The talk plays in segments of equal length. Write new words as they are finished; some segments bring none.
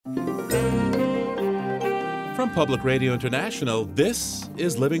From Public Radio International, this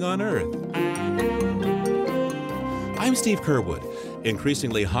is Living on Earth. I'm Steve Curwood.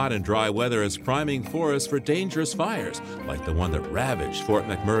 Increasingly hot and dry weather is priming forests for dangerous fires, like the one that ravaged Fort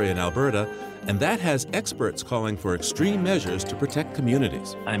McMurray in Alberta, and that has experts calling for extreme measures to protect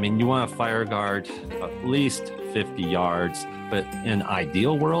communities. I mean, you want a fire guard at least 50 yards, but in an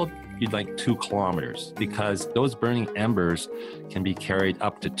ideal world, you'd like 2 kilometers, because those burning embers can be carried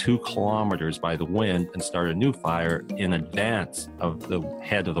up to 2 kilometers by the wind and start a new fire in advance of the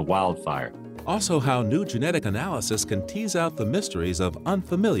head of the wildfire. Also, how new genetic analysis can tease out the mysteries of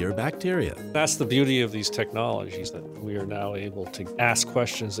unfamiliar bacteria. That's the beauty of these technologies, that we are now able to ask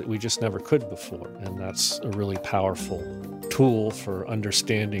questions that we just never could before. And that's a really powerful tool for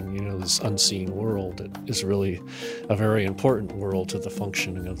understanding, this unseen world that is really a very important world to the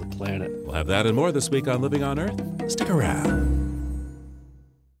functioning of the planet. We'll have that and more this week on Living on Earth. Stick around.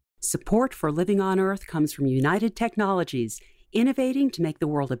 Support for Living on Earth comes from United Technologies, innovating to make the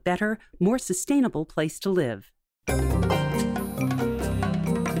world a better, more sustainable place to live.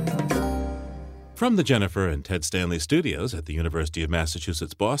 From the Jennifer and Ted Stanley studios at the University of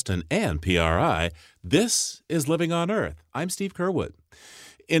Massachusetts Boston and PRI, this is Living on Earth. I'm Steve Curwood.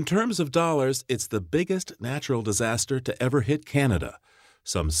 In terms of dollars, it's the biggest natural disaster to ever hit Canada.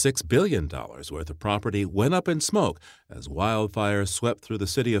 Some $6 billion worth of property went up in smoke as wildfires swept through the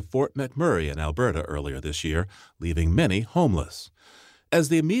city of Fort McMurray in Alberta earlier this year, leaving many homeless. As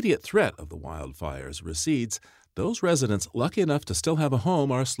the immediate threat of the wildfires recedes, those residents lucky enough to still have a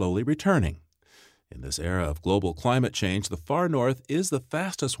home are slowly returning. In this era of global climate change, the far north is the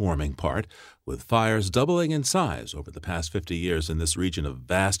fastest warming part, with fires doubling in size over the past 50 years in this region of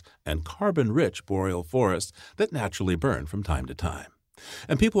vast and carbon-rich boreal forests that naturally burn from time to time.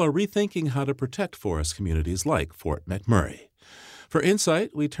 And people are rethinking how to protect forest communities like Fort McMurray. For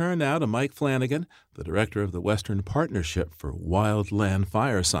insight, we turn now to Mike Flanagan, the director of the Western Partnership for Wildland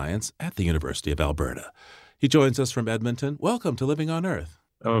Fire Science at the University of Alberta. He joins us from Edmonton. Welcome to Living on Earth.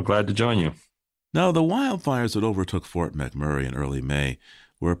 Oh, glad to join you. Now, the wildfires that overtook Fort McMurray in early May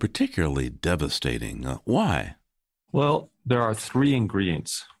were particularly devastating. Why? Well, there are 3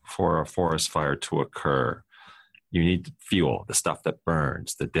 ingredients for a forest fire to occur. You need fuel, the stuff that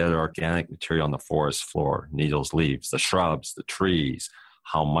burns, the dead organic material on the forest floor, needles, leaves, the shrubs, the trees.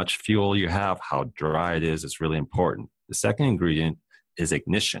 How much fuel you have, how dry it is really important. The second ingredient is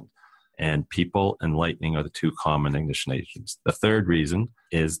ignition, and people and lightning are the 2 common ignition agents. The third reason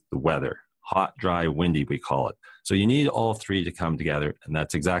is the weather. Hot, dry, windy, we call it. So you need all 3 to come together, and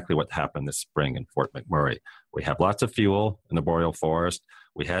that's exactly what happened this spring in Fort McMurray. We have lots of fuel in the boreal forest.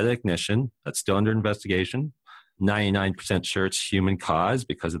 We had ignition. That's still under investigation. 99% sure it's human cause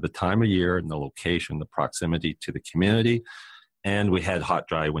because of the time of year and the location, the proximity to the community. And we had hot,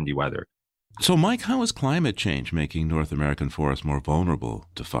 dry, windy weather. So, Mike, how is climate change making North American forests more vulnerable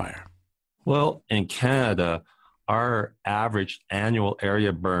to fire? Well, in Canada, our average annual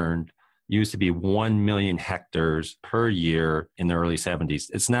area burned used to be 1 million hectares per year in the early 70s.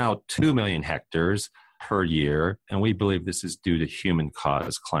 It's now 2 million hectares per year, and we believe this is due to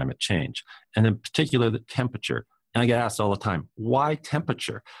human-caused climate change, and in particular, the temperature. And I get asked all the time, why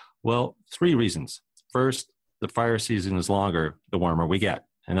temperature? Well, 3 reasons. First, the fire season is longer the warmer we get.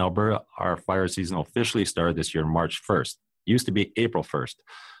 In Alberta, our fire season officially started this year March 1st. It used to be April 1st.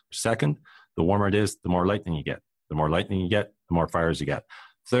 Second, the warmer it is, the more lightning you get. The more lightning you get, the more fires you get.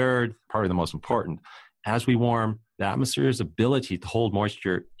 Third, probably the most important, as we warm, the atmosphere's ability to hold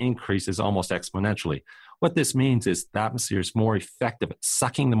moisture increases almost exponentially. What this means is the atmosphere is more effective at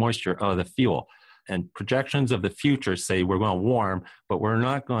sucking the moisture out of the fuel. And projections of the future say we're going to warm, but we're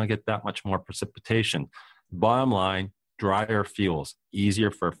not going to get that much more precipitation. Bottom line, drier fuels,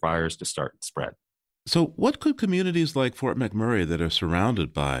 easier for fires to start and spread. So what could communities like Fort McMurray that are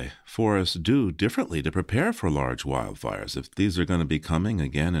surrounded by forests do differently to prepare for large wildfires? If these are going to be coming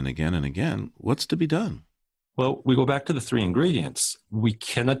again and again and again, what's to be done? Well, we go back to the 3 ingredients. We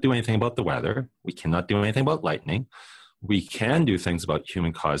cannot do anything about the weather. We cannot do anything about lightning. We can do things about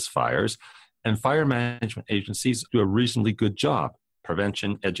human-caused fires. And fire management agencies do a reasonably good job.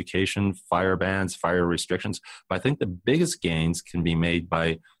 Prevention, education, fire bans, fire restrictions. But I think the biggest gains can be made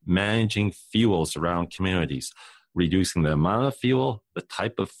by managing fuels around communities, reducing the amount of fuel, the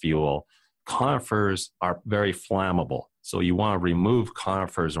type of fuel. Conifers are very flammable. So you want to remove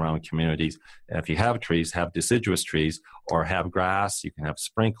conifers around communities. And if you have trees, have deciduous trees, or have grass. You can have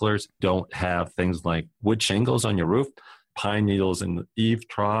sprinklers. Don't have things like wood shingles on your roof, pine needles in the eave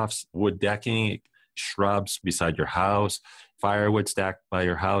troughs, wood decking, shrubs beside your house, firewood stacked by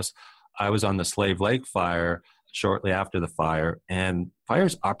your house. I was on the Slave Lake fire shortly after the fire, and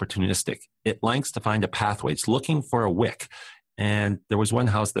fire's opportunistic. It likes to find a pathway. It's looking for a wick. And there was one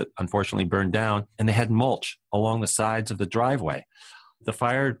house that unfortunately burned down, and they had mulch along the sides of the driveway. The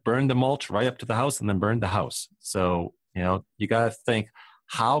fire burned the mulch right up to the house and then burned the house. So, you got to think,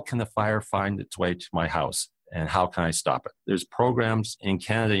 how can the fire find its way to my house? And how can I stop it? There's programs in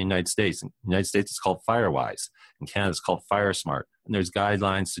Canada and the United States. In the United States, it's called FireWise. In Canada, it's called FireSmart. And there's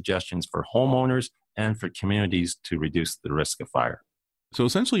guidelines, suggestions for homeowners and for communities to reduce the risk of fire. So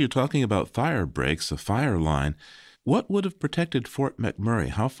essentially, you're talking about fire breaks, a fire line. What would have protected Fort McMurray?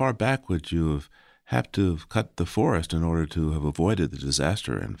 How far back would you have to have cut the forest in order to have avoided the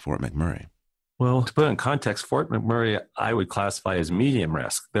disaster in Fort McMurray? Well, to put it in context, Fort McMurray, I would classify as medium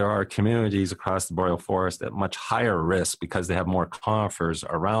risk. There are communities across the boreal forest at much higher risk because they have more conifers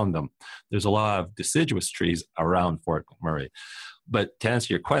around them. There's a lot of deciduous trees around Fort McMurray. But to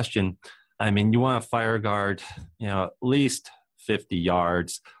answer your question, you want a fire guard, at least 50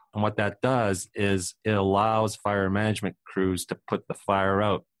 yards. And what that does is it allows fire management crews to put the fire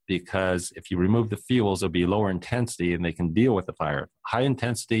out, because if you remove the fuels, it'll be lower intensity and they can deal with the fire. High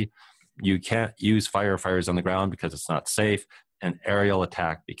intensity, you can't use firefighters on the ground because it's not safe, and aerial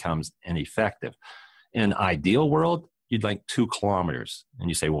attack becomes ineffective. In an ideal world, you'd like 2 kilometers. And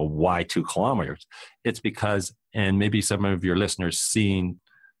you say, well, why 2 kilometers? It's because, and maybe some of your listeners seen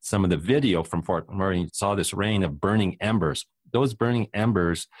some of the video from Fort McMurray and saw this rain of burning embers. Those burning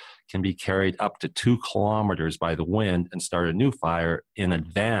embers can be carried up to 2 kilometers by the wind and start a new fire in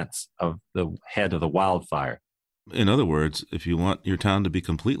advance of the head of the wildfire. In other words, if you want your town to be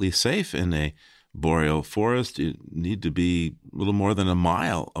completely safe in a boreal forest, you need to be a little more than a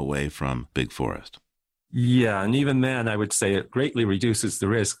mile away from big forest. Yeah, and even then, I would say it greatly reduces the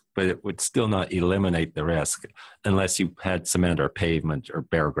risk, but it would still not eliminate the risk unless you had cement or pavement or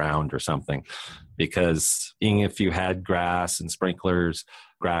bare ground or something. Because even if you had grass and sprinklers,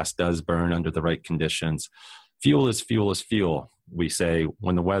 grass does burn under the right conditions. Fuel is fuel, we say,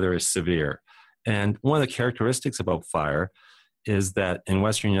 when the weather is severe. And one of the characteristics about fire is that in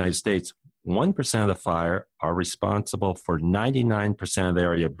Western United States, 1% of the fire are responsible for 99% of the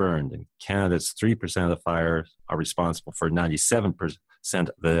area burned. In Canada, it's 3% of the fires are responsible for 97% of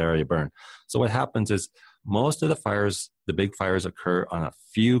the area burned. So what happens is most of the fires, the big fires, occur on a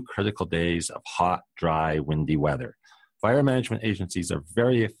few critical days of hot, dry, windy weather. Fire management agencies are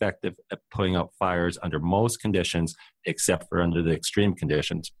very effective at putting out fires under most conditions, except for under the extreme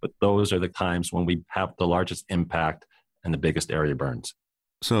conditions. But those are the times when we have the largest impact and the biggest area burns.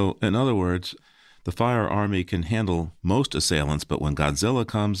 So, in other words, the fire army can handle most assailants, but when Godzilla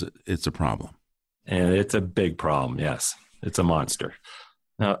comes, it's a problem. And it's a big problem, yes. It's a monster.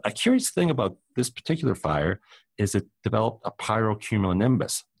 Now, a curious thing about this particular fire is it developed a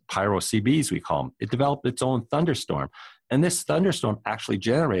pyrocumulonimbus. Pyro-CBs, we call them. It developed its own thunderstorm. And this thunderstorm actually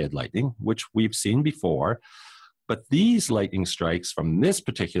generated lightning, which we've seen before. But these lightning strikes from this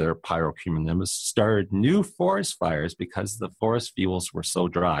particular pyrocumulonimbus started new forest fires because the forest fuels were so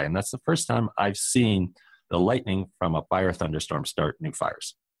dry. And that's the first time I've seen the lightning from a fire thunderstorm start new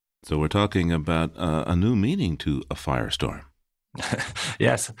fires. So we're talking about a new meaning to a firestorm.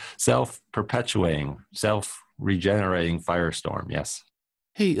 Yes, self-perpetuating, self-regenerating firestorm, yes.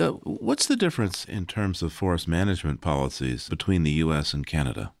 Hey, what's the difference in terms of forest management policies between the U.S. and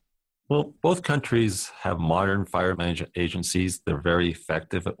Canada? Well, both countries have modern fire management agencies. They're very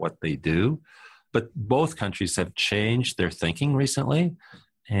effective at what they do. But both countries have changed their thinking recently.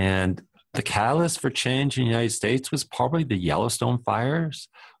 And the catalyst for change in the United States was probably the Yellowstone fires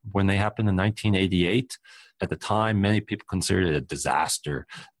when they happened in 1988. At the time, many people considered it a disaster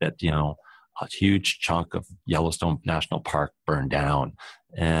that, a huge chunk of Yellowstone National Park burned down.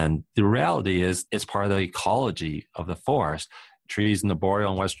 And the reality is it's part of the ecology of the forest. Trees in the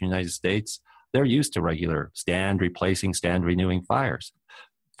boreal and western United States, they're used to regular stand replacing, stand renewing fires.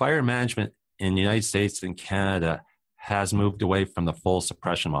 Fire management in the United States and Canada has moved away from the full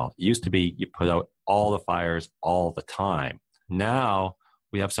suppression model. It used to be you put out all the fires all the time. Now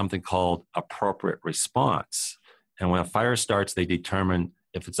we have something called appropriate response. And when a fire starts, they determine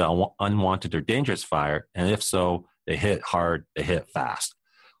if it's an unwanted or dangerous fire, and if so, they hit it hard, they hit it fast.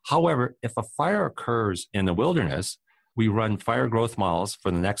 However, if a fire occurs in the wilderness, we run fire growth models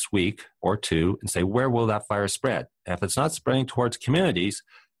for the next week or two and say, where will that fire spread? And if it's not spreading towards communities,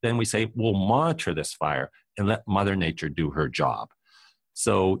 then we say, we'll monitor this fire and let Mother Nature do her job.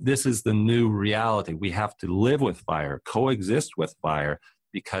 So this is the new reality. We have to live with fire, coexist with fire,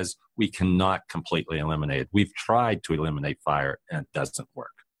 because we cannot completely eliminate it. We've tried to eliminate fire, and it doesn't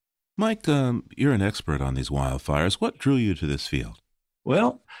work. Mike, you're an expert on these wildfires. What drew you to this field?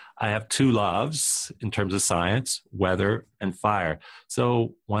 Well, I have two loves in terms of science, weather and fire.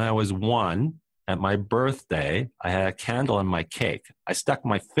 So when I was 1, at my birthday, I had a candle in my cake. I stuck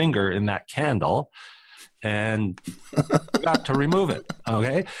my finger in that candle and got to remove it.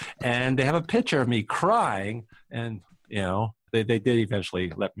 Okay. And they have a picture of me crying, and, they did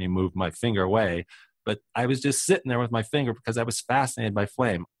eventually let me move my finger away. But I was just sitting there with my finger because I was fascinated by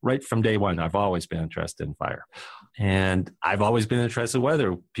flame. Right from day one, I've always been interested in fire. And I've always been interested in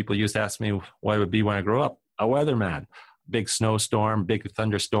weather. People used to ask me what I would be when I grew up. A weatherman. Big snowstorm, big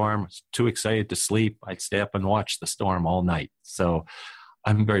thunderstorm, too excited to sleep. I'd stay up and watch the storm all night. So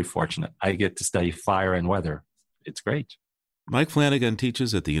I'm very fortunate. I get to study fire and weather. It's great. Mike Flanagan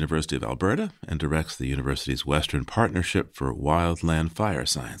teaches at the University of Alberta and directs the university's Western Partnership for Wildland Fire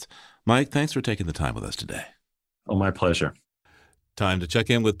Science. Mike, thanks for taking the time with us today. Oh, my pleasure. Time to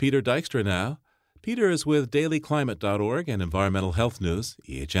check in with Peter Dykstra now. Peter is with dailyclimate.org and Environmental Health News,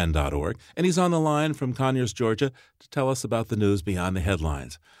 ehn.org, and he's on the line from Conyers, Georgia, to tell us about the news beyond the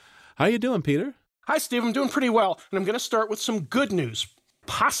headlines. How you doing, Peter? Hi, Steve. I'm doing pretty well, and I'm going to start with some good news.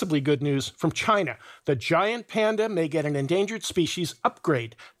 Possibly good news from China. The giant panda may get an endangered species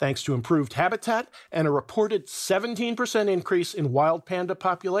upgrade thanks to improved habitat and a reported 17% increase in wild panda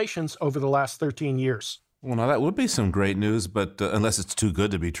populations over the last 13 years. Well, now that would be some great news, but unless it's too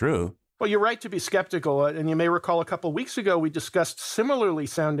good to be true. Well, you're right to be skeptical, and you may recall a couple weeks ago we discussed similarly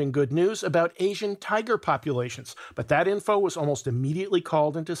sounding good news about Asian tiger populations, but that info was almost immediately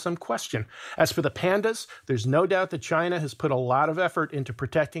called into some question. As for the pandas, there's no doubt that China has put a lot of effort into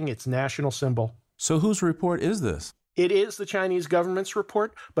protecting its national symbol. So whose report is this? It is the Chinese government's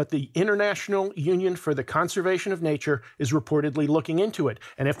report, but the International Union for the Conservation of Nature is reportedly looking into it.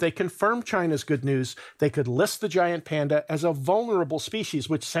 And if they confirm China's good news, they could list the giant panda as a vulnerable species,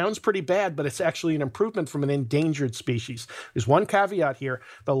 which sounds pretty bad, but it's actually an improvement from an endangered species. There's one caveat here.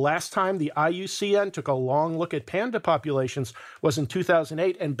 The last time the IUCN took a long look at panda populations was in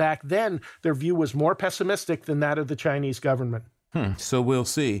 2008, and back then their view was more pessimistic than that of the Chinese government. So we'll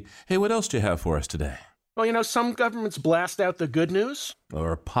see. Hey, what else do you have for us today? Well, some governments blast out the good news.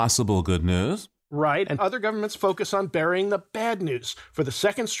 Or possible good news. Right, and other governments focus on burying the bad news. For the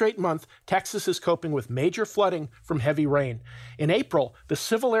second straight month, Texas is coping with major flooding from heavy rain. In April, the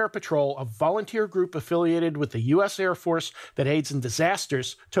Civil Air Patrol, a volunteer group affiliated with the U.S. Air Force that aids in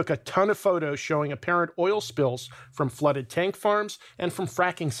disasters, took a ton of photos showing apparent oil spills from flooded tank farms and from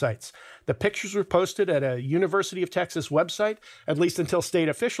fracking sites. The pictures were posted at a University of Texas website, at least until state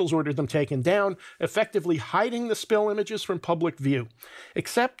officials ordered them taken down, effectively hiding the spill images from public view.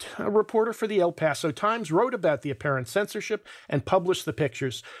 Except a reporter for the El Paso Times wrote about the apparent censorship and published the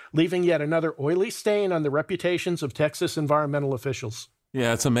pictures, leaving yet another oily stain on the reputations of Texas environmental officials.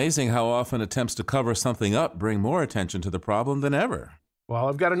 Yeah, it's amazing how often attempts to cover something up bring more attention to the problem than ever. Well,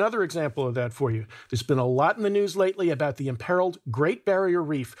 I've got another example of that for you. There's been a lot in the news lately about the imperiled Great Barrier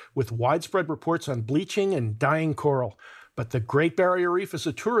Reef, with widespread reports on bleaching and dying coral. But the Great Barrier Reef is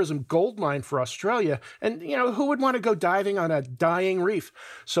a tourism goldmine for Australia, and, who would want to go diving on a dying reef?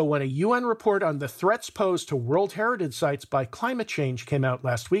 So when a UN report on the threats posed to World Heritage sites by climate change came out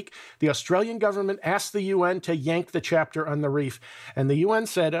last week, the Australian government asked the UN to yank the chapter on the reef, and the UN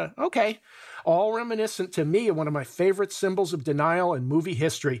said, okay. All reminiscent to me of one of my favorite symbols of denial in movie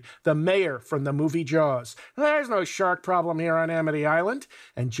history, the mayor from the movie Jaws. There's no shark problem here on Amity Island.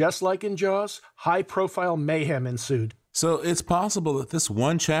 And just like in Jaws, high-profile mayhem ensued. So it's possible that this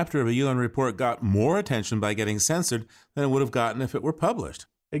one chapter of a UN report got more attention by getting censored than it would have gotten if it were published.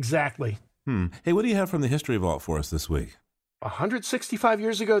 Exactly. Hey, what do you have from the History Vault for us this week? 165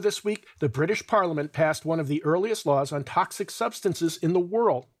 years ago this week, the British Parliament passed one of the earliest laws on toxic substances in the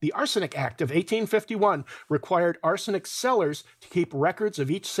world. The Arsenic Act of 1851 required arsenic sellers to keep records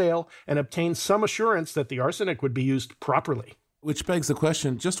of each sale and obtain some assurance that the arsenic would be used properly. Which begs the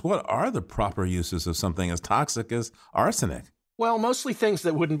question, just what are the proper uses of something as toxic as arsenic? Well, mostly things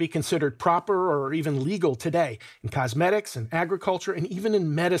that wouldn't be considered proper or even legal today, in cosmetics and agriculture and even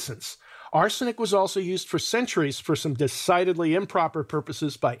in medicines. Arsenic was also used for centuries for some decidedly improper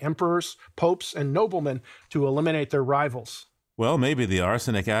purposes by emperors, popes, and noblemen to eliminate their rivals. Well, maybe the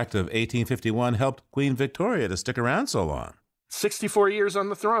Arsenic Act of 1851 helped Queen Victoria to stick around so long. 64 years on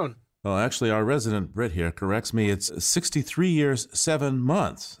the throne. Well, actually, our resident Brit here corrects me. It's 63 years, 7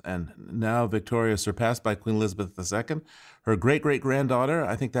 months. And now Victoria is surpassed by Queen Elizabeth II. Her great-great-granddaughter,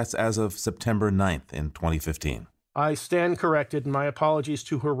 I think that's as of September 9th in 2015. I stand corrected, and my apologies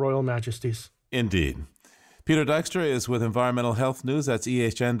to Her Royal Majesties. Indeed. Peter Dykstra is with Environmental Health News. That's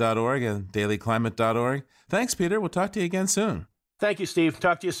ehn.org and dailyclimate.org. Thanks, Peter. We'll talk to you again soon. Thank you, Steve.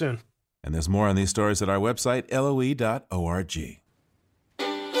 Talk to you soon. And there's more on these stories at our website, loe.org.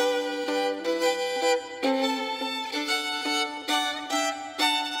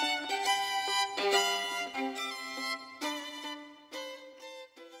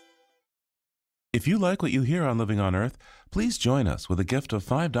 If you like what you hear on Living on Earth, please join us with a gift of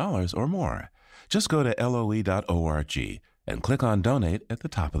 $5 or more. Just go to loe.org and click on Donate at the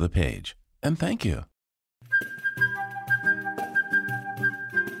top of the page. And thank you.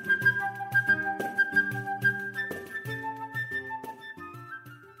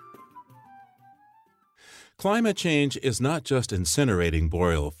 Climate change is not just incinerating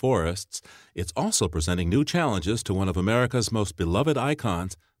boreal forests, it's also presenting new challenges to one of America's most beloved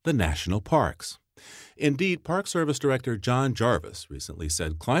icons, the national parks. Indeed, Park Service Director John Jarvis recently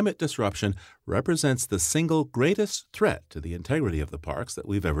said climate disruption represents the single greatest threat to the integrity of the parks that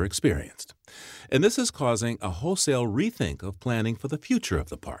we've ever experienced. And this is causing a wholesale rethink of planning for the future of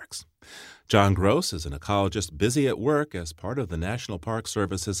the parks. John Gross is an ecologist busy at work as part of the National Park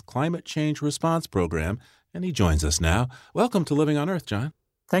Service's Climate Change Response Program, and he joins us now. Welcome to Living on Earth, John.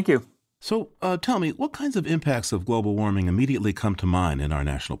 Thank you. So tell me, what kinds of impacts of global warming immediately come to mind in our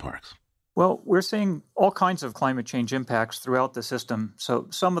national parks? Well, we're seeing all kinds of climate change impacts throughout the system. So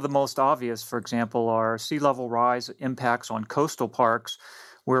some of the most obvious, for example, are sea level rise impacts on coastal parks,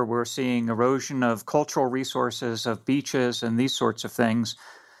 where we're seeing erosion of cultural resources, of beaches, and these sorts of things.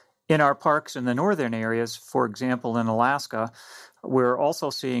 In our parks in the northern areas, for example, in Alaska, we're also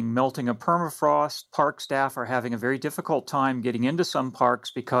seeing melting of permafrost. Park staff are having a very difficult time getting into some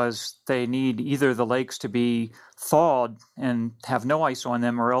parks because they need either the lakes to be thawed and have no ice on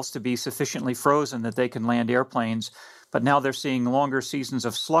them, or else to be sufficiently frozen that they can land airplanes. But now they're seeing longer seasons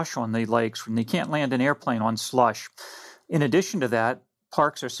of slush on the lakes, and they can't land an airplane on slush. In addition to that,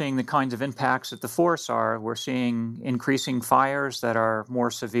 parks are seeing the kinds of impacts that the forests are. We're seeing increasing fires that are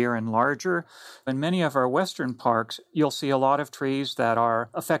more severe and larger. In many of our western parks, you'll see a lot of trees that are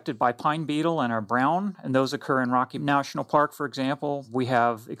affected by pine beetle and are brown, and those occur in Rocky National Park, for example. We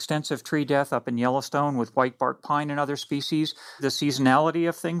have extensive tree death up in Yellowstone with white bark pine and other species. The seasonality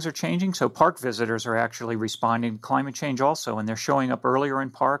of things are changing, so park visitors are actually responding to climate change also, and they're showing up earlier in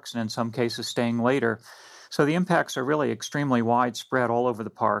parks and in some cases staying later. So the impacts are really extremely widespread all over the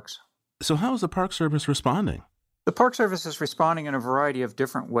parks. So how is the Park Service responding? The Park Service is responding in a variety of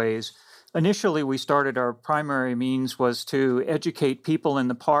different ways. Initially, we started our primary means was to educate people in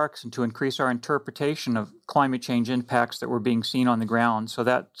the parks and to increase our interpretation of climate change impacts that were being seen on the ground. So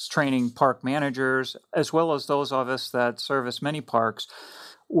that's training park managers, as well as those of us that service many parks.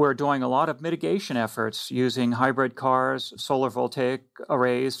 We're doing a lot of mitigation efforts using hybrid cars, solar voltaic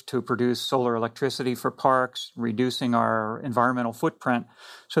arrays to produce solar electricity for parks, reducing our environmental footprint.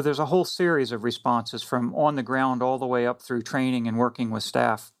 So there's a whole series of responses from on the ground all the way up through training and working with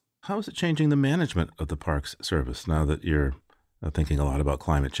staff. How is it changing the management of the Parks Service now that you're thinking a lot about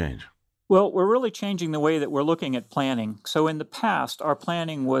climate change? Well, we're really changing the way that we're looking at planning. So in the past, our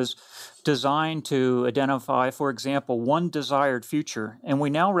planning was designed to identify, for example, one desired future. And we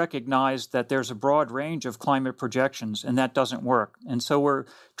now recognize that there's a broad range of climate projections, and that doesn't work. And so we're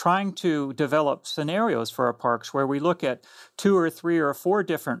trying to develop scenarios for our parks where we look at 2 or 3 or 4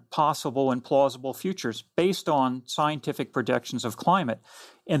 different possible and plausible futures based on scientific projections of climate.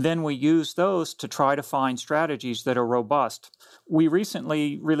 And then we use those to try to find strategies that are robust. We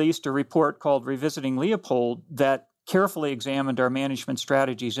recently released a report called Revisiting Leopold that carefully examined our management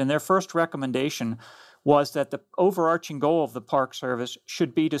strategies. And their first recommendation was that the overarching goal of the Park Service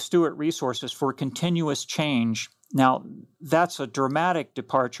should be to steward resources for continuous change. Now, that's a dramatic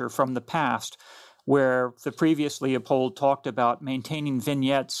departure from the past, where the previous Leopold talked about maintaining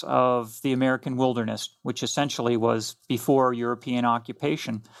vignettes of the American wilderness, which essentially was before European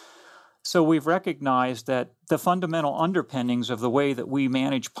occupation. So we've recognized that the fundamental underpinnings of the way that we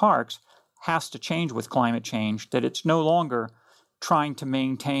manage parks has to change with climate change, that it's no longer trying to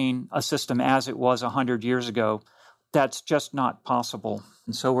maintain a system as it was 100 years ago. That's just not possible.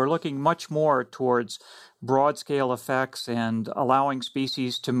 And so we're looking much more towards broad-scale effects and allowing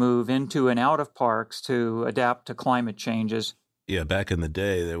species to move into and out of parks to adapt to climate changes. Yeah, back in the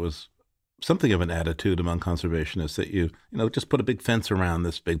day, there was something of an attitude among conservationists that you just put a big fence around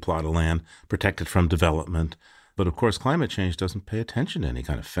this big plot of land, protect it from development. But of course, climate change doesn't pay attention to any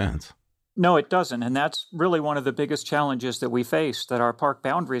kind of fence. No, it doesn't. And that's really one of the biggest challenges that we face, that our park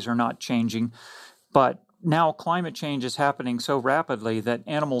boundaries are not changing. But now climate change is happening so rapidly that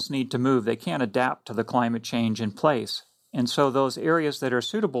animals need to move. They can't adapt to the climate change in place. And so those areas that are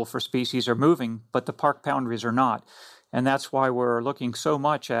suitable for species are moving, but the park boundaries are not. And that's why we're looking so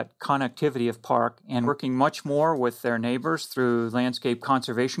much at connectivity of park and working much more with their neighbors through landscape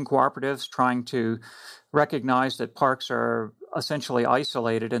conservation cooperatives, trying to recognize that parks are essentially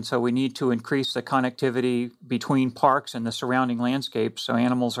isolated, and so we need to increase the connectivity between parks and the surrounding landscape so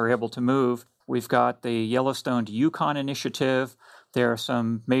animals are able to move. We've got the Yellowstone to Yukon initiative, There are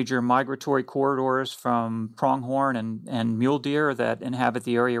some major migratory corridors from pronghorn and mule deer that inhabit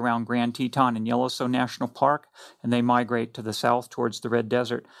the area around Grand Teton and Yellowstone National Park, and they migrate to the south towards the Red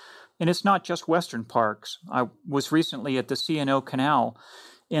Desert. And it's not just western parks. I was recently at the C&O Canal,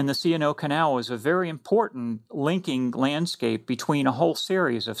 and the C&O Canal is a very important linking landscape between a whole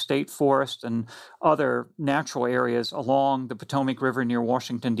series of state forests and other natural areas along the Potomac River near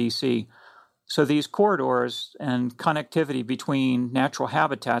Washington, D.C. So these corridors and connectivity between natural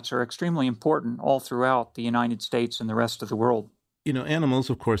habitats are extremely important all throughout the United States and the rest of the world. You know, animals,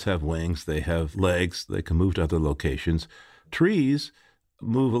 of course, have wings. They have legs. They can move to other locations. Trees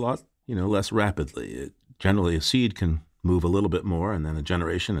move a lot, less rapidly. Generally, a seed can move a little bit more, and then a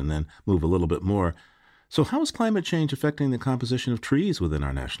generation, and then move a little bit more. So how is climate change affecting the composition of trees within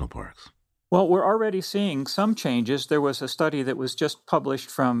our national parks? Well, we're already seeing some changes. There was a study that was just published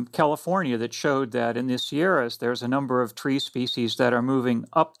from California that showed that in the Sierras, there's a number of tree species that are moving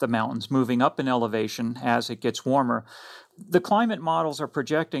up the mountains, moving up in elevation as it gets warmer. The climate models are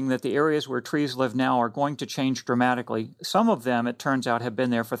projecting that the areas where trees live now are going to change dramatically. Some of them, it turns out, have been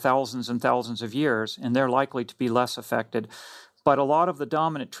there for thousands and thousands of years, and they're likely to be less affected. But a lot of the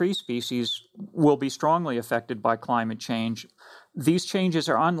dominant tree species will be strongly affected by climate change. These changes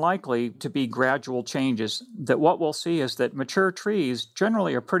are unlikely to be gradual changes. That what we'll see is that mature trees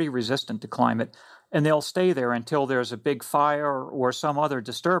generally are pretty resistant to climate, and they'll stay there until there's a big fire or some other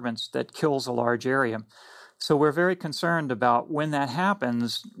disturbance that kills a large area. So we're very concerned about when that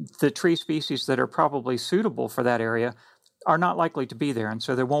happens, the tree species that are probably suitable for that area are not likely to be there, and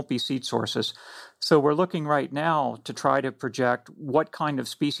so there won't be seed sources. So we're looking right now to try to project what kind of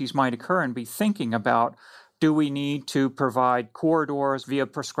species might occur and be thinking about, do we need to provide corridors via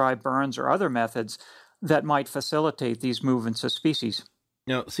prescribed burns or other methods that might facilitate these movements of species?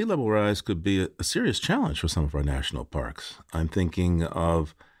 Now, sea level rise could be a serious challenge for some of our national parks. I'm thinking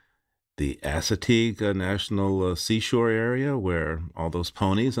of the Assateague National Seashore area where all those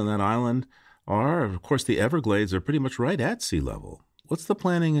ponies on that island are. Of course, the Everglades are pretty much right at sea level. What's the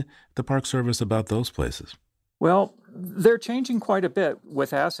planning at the Park Service about those places? Well, they're changing quite a bit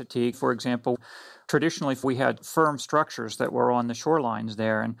with Assateague. For example, traditionally we had firm structures that were on the shorelines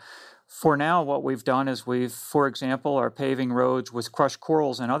there. And for now, what we've done is for example, are paving roads with crushed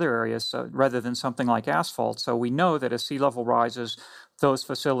corals in other areas rather than something like asphalt. So we know that as sea level rises, those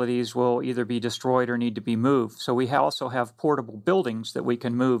facilities will either be destroyed or need to be moved. So we also have portable buildings that we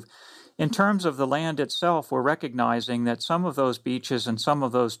can move. In terms of the land itself, we're recognizing that some of those beaches and some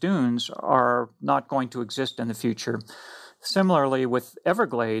of those dunes are not going to exist in the future. Similarly, with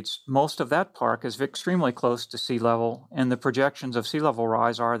Everglades, most of that park is extremely close to sea level, and the projections of sea level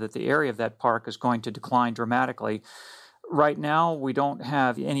rise are that the area of that park is going to decline dramatically. Right now, we don't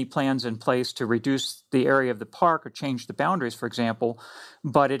have any plans in place to reduce the area of the park or change the boundaries, for example,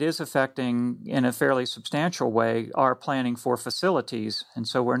 but it is affecting in a fairly substantial way our planning for facilities. And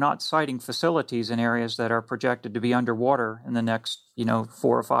so we're not siting facilities in areas that are projected to be underwater in the next, 4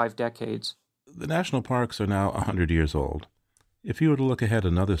 or 5 decades. The national parks are now 100 years old. If you were to look ahead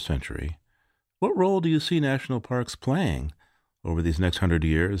another century, what role do you see national parks playing over these next 100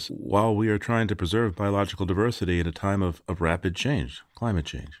 years while we are trying to preserve biological diversity at a time of rapid change, climate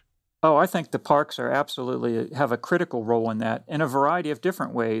change? Oh, I think the parks absolutely have a critical role in that in a variety of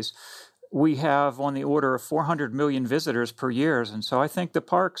different ways. We have on the order of 400 million visitors per year, and so I think the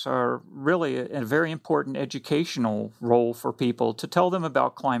parks are really a very important educational role for people to tell them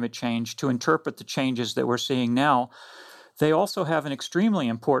about climate change, to interpret the changes that we're seeing now. They also have an extremely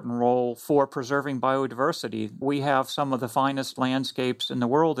important role for preserving biodiversity. We have some of the finest landscapes in the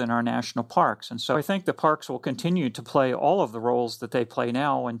world in our national parks. And so I think the parks will continue to play all of the roles that they play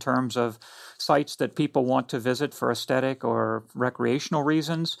now in terms of sites that people want to visit for aesthetic or recreational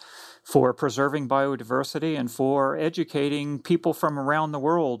reasons, for preserving biodiversity, and for educating people from around the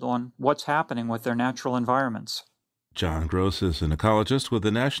world on what's happening with their natural environments. John Gross is an ecologist with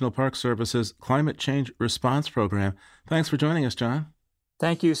the National Park Service's Climate Change Response Program. Thanks for joining us, John.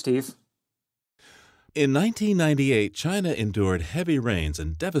 Thank you, Steve. In 1998, China endured heavy rains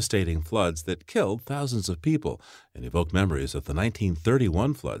and devastating floods that killed thousands of people and evoked memories of the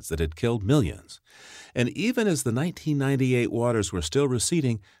 1931 floods that had killed millions. And even as the 1998 waters were still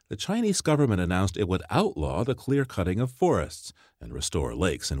receding, the Chinese government announced it would outlaw the clear-cutting of forests and restore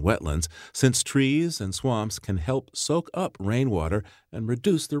lakes and wetlands, since trees and swamps can help soak up rainwater and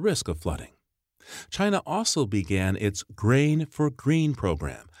reduce the risk of flooding. China also began its Grain for Green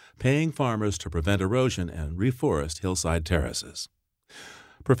program, paying farmers to prevent erosion and reforest hillside terraces.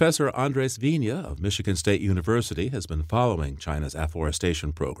 Professor Andres Vigna of Michigan State University has been following China's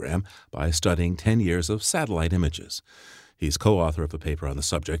afforestation program by studying 10 years of satellite images. He's co-author of a paper on the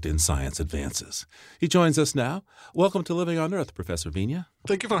subject in Science Advances. He joins us now. Welcome to Living on Earth, Professor Vigna.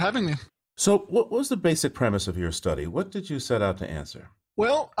 Thank you for having me. So what was the basic premise of your study? What did you set out to answer?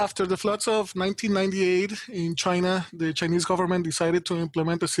 Well, after the floods of 1998 in China, the Chinese government decided to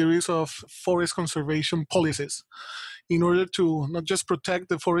implement a series of forest conservation policies in order to not just protect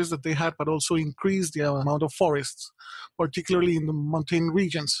the forests that they had, but also increase the amount of forests, particularly in the mountain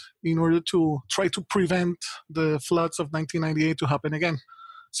regions, in order to try to prevent the floods of 1998 to happen again.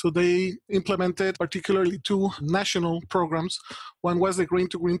 So they implemented particularly two national programs. One was the Green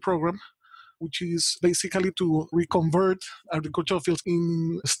to Green program, which is basically to reconvert agricultural fields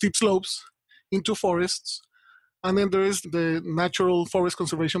in steep slopes into forests. And then there is the Natural Forest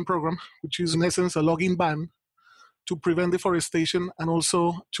Conservation Program, which is in essence a logging ban to prevent deforestation and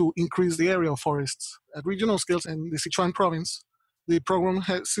also to increase the area of forests. At regional scales in the Sichuan province, the program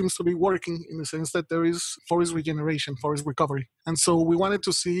seems to be working in the sense that there is forest regeneration, forest recovery. And so we wanted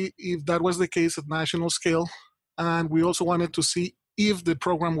to see if that was the case at national scale. And we also wanted to see if the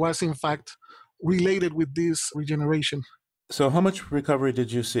program was in fact related with this regeneration. So how much recovery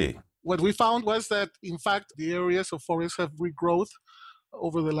did you see? What we found was that, in fact, the areas of forests have regrowth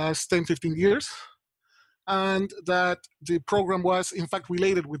over the last 10, 15 years, and that the program was, in fact,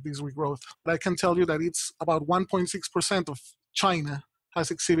 related with this regrowth. But I can tell you that it's about 1.6% of China has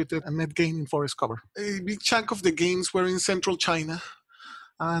exhibited a net gain in forest cover. A big chunk of the gains were in central China,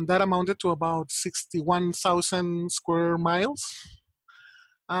 and that amounted to about 61,000 square miles.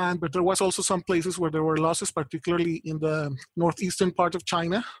 But there was also some places where there were losses, particularly in the northeastern part of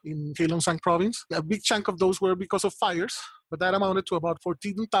China, in Heilongjiang province. A big chunk of those were because of fires, but that amounted to about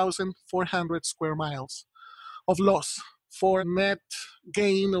 14,400 square miles of loss for a net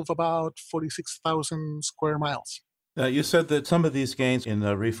gain of about 46,000 square miles. You said that some of these gains in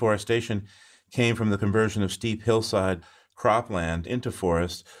reforestation came from the conversion of steep hillside cropland into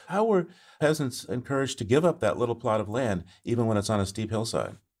forest. How were peasants encouraged to give up that little plot of land, even when it's on a steep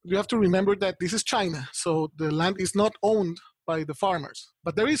hillside? You have to remember that this is China, so the land is not owned by the farmers,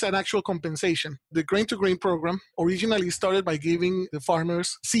 but there is an actual compensation. The Grain to Grain program originally started by giving the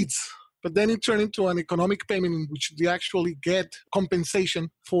farmers seeds, but then it turned into an economic payment in which they actually get compensation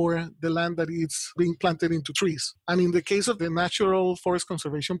for the land that is being planted into trees. And in the case of the Natural Forest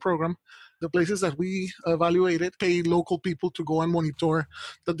Conservation Program, the places that we evaluated pay local people to go and monitor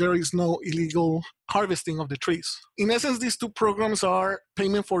that there is no illegal harvesting of the trees. In essence, these two programs are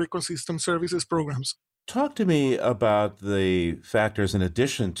payment for ecosystem services programs. Talk to me about the factors in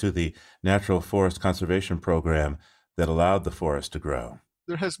addition to the Natural Forest Conservation Program that allowed the forest to grow.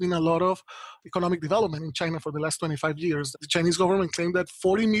 There has been a lot of economic development in China for the last 25 years. The Chinese government claimed that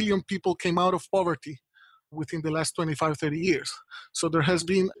 40 million people came out of poverty within the last 25, 30 years. So there has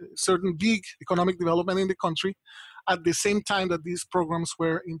been certain big economic development in the country at the same time that these programs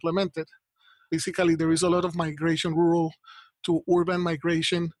were implemented. Basically, there is a lot of migration, rural to urban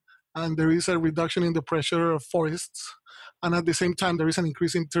migration, and there is a reduction in the pressure of forests. And at the same time, there is an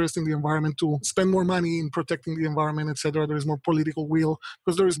increased interest in the environment to spend more money in protecting the environment, etc. There is more political will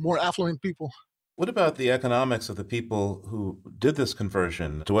because there is more affluent people. What about the economics of the people who did this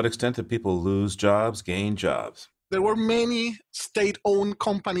conversion? To what extent did people lose jobs, gain jobs? There were many state-owned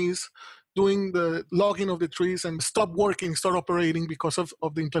companies doing the logging of the trees and stop operating because of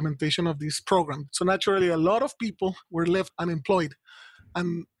the implementation of this program. So naturally, a lot of people were left unemployed.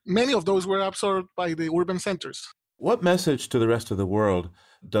 And many of those were absorbed by the urban centers. What message to the rest of the world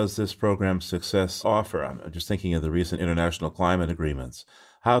does this program's success offer? I'm just thinking of the recent international climate agreements.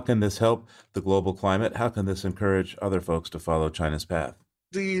 How can this help the global climate? How can this encourage other folks to follow China's path?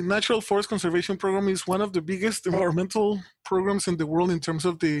 The Natural Forest Conservation Program is one of the biggest environmental programs in the world in terms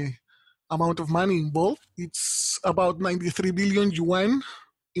of the amount of money involved. It's about 93 billion yuan.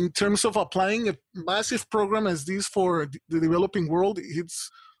 In terms of applying a massive program as this for the developing world, it's,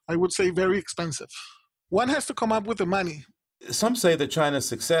 I would say, very expensive. One has to come up with the money. Some say that China's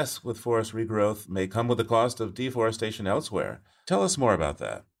success with forest regrowth may come with the cost of deforestation elsewhere. Tell us more about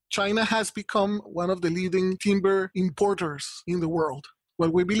that. China has become one of the leading timber importers in the world.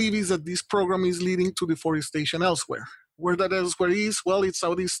 What we believe is that this program is leading to deforestation elsewhere. Where that elsewhere is, well, it's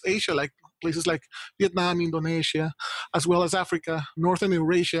Southeast Asia, like places like Vietnam, Indonesia, as well as Africa, Northern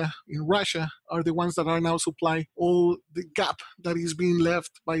Eurasia, in Russia, are the ones that are now supply all the gap that is being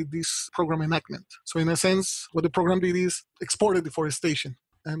left by this program enactment. So in a sense, what the program did is exported deforestation.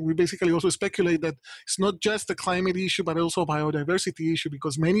 And we basically also speculate that it's not just a climate issue, but also a biodiversity issue,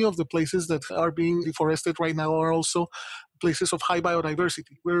 because many of the places that are being deforested right now are also places of high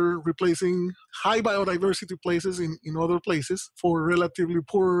biodiversity. We're replacing high biodiversity places in other places for relatively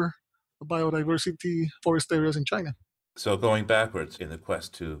poor biodiversity forest areas in China. So going backwards in the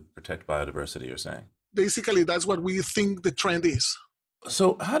quest to protect biodiversity, you're saying? Basically, that's what we think the trend is.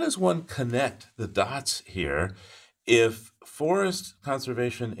 So how does one connect the dots here if forest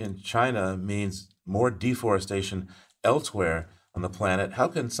conservation in China means more deforestation elsewhere on the planet? How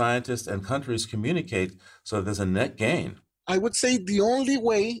can scientists and countries communicate so there's a net gain? I would say the only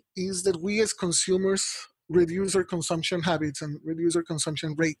way is that we as consumers reduce our consumption habits and reduce our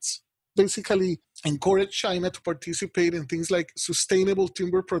consumption rates. Basically, encourage China to participate in things like sustainable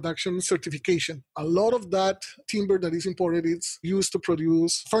timber production certification. A lot of that timber that is imported is used to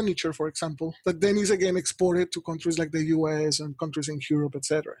produce furniture, for example, that then is again exported to countries like the US and countries in Europe,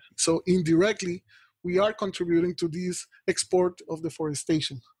 etc. So indirectly, we are contributing to this export of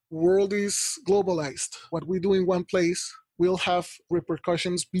deforestation. The world is globalized. What we do in one place will have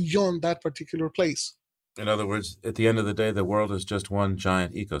repercussions beyond that particular place. In other words, at the end of the day, the world is just one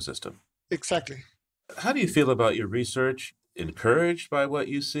giant ecosystem. Exactly. How do you feel about your research? Encouraged by what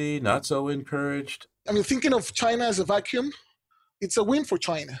you see? Not so encouraged? I mean, thinking of China as a vacuum, it's a win for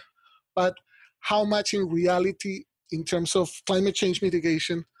China. But how much in reality, in terms of climate change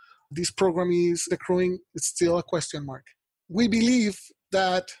mitigation, this program is accruing, it's still a question mark. We believe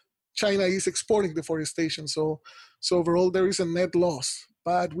that China is exporting deforestation, so overall there is a net loss,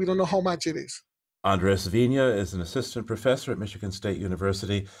 but we don't know how much it is. Andres Viña is an assistant professor at Michigan State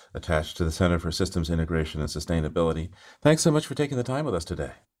University, attached to the Center for Systems Integration and Sustainability. Thanks so much for taking the time with us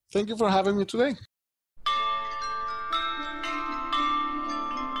today. Thank you for having me today.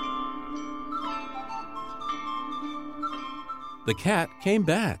 The cat came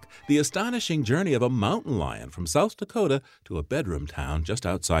back, the astonishing journey of a mountain lion from South Dakota to a bedroom town just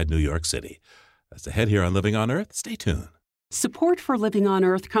outside New York City. That's ahead here on Living on Earth. Stay tuned. Support for Living on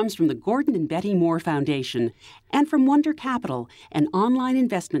Earth comes from the Gordon and Betty Moore Foundation and from Wonder Capital, an online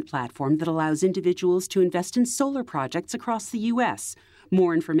investment platform that allows individuals to invest in solar projects across the U.S.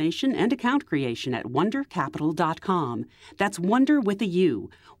 More information and account creation at wondercapital.com. That's Wonder with a U.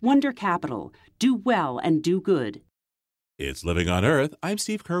 Wonder Capital. Do well and do good. It's Living on Earth. I'm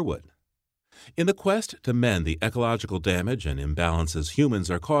Steve Curwood. In the quest to mend the ecological damage and imbalances humans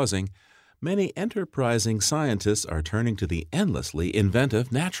are causing, many enterprising scientists are turning to the endlessly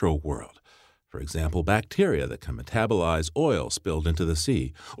inventive natural world. For example, bacteria that can metabolize oil spilled into the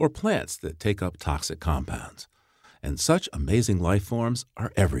sea, or plants that take up toxic compounds. And such amazing life forms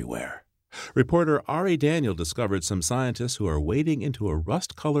are everywhere. Reporter Ari Daniel discovered some scientists who are wading into a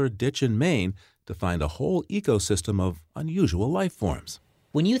rust-colored ditch in Maine to find a whole ecosystem of unusual life forms.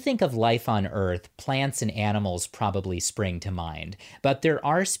 When you think of life on Earth, plants and animals probably spring to mind. But there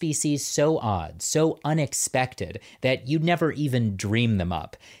are species so odd, so unexpected, that you'd never even dream them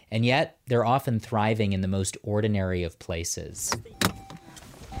up. And yet, they're often thriving in the most ordinary of places.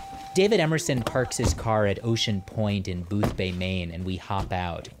 David Emerson parks his car at Ocean Point in Boothbay, Maine, and we hop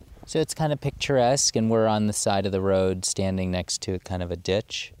out. So it's kind of picturesque, and we're on the side of the road standing next to kind of a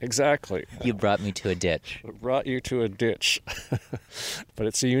ditch. Exactly. You brought me to a ditch. I brought you to a ditch. But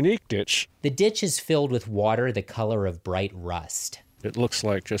it's a unique ditch. The ditch is filled with water the color of bright rust. It looks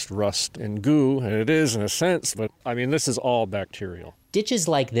like just rust and goo, and it is in a sense, but I mean, this is all bacterial. Ditches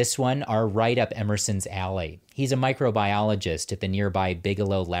like this one are right up Emerson's alley. He's a microbiologist at the nearby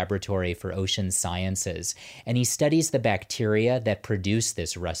Bigelow Laboratory for Ocean Sciences, and he studies the bacteria that produce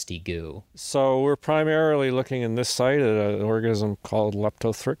this rusty goo. So we're primarily looking in this site at an organism called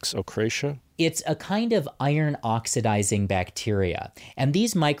Leptothrix ochracea. It's a kind of iron-oxidizing bacteria, and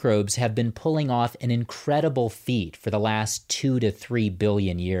these microbes have been pulling off an incredible feat for the last 2 to 3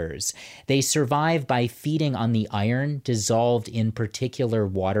 billion years. They survive by feeding on the iron dissolved in particular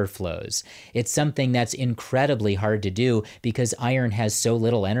water flows. It's something that's incredibly hard to do because iron has so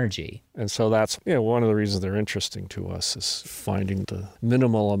little energy. And so that's one of the reasons they're interesting to us, is finding the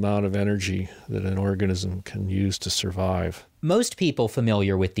minimal amount of energy that an organism can use to survive. Most people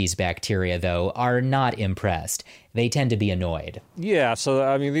familiar with these bacteria, though, are not impressed. They tend to be annoyed. Yeah, so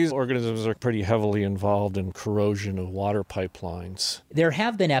I mean, these organisms are pretty heavily involved in corrosion of water pipelines. There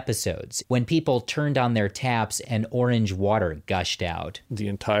have been episodes when people turned on their taps and orange water gushed out. The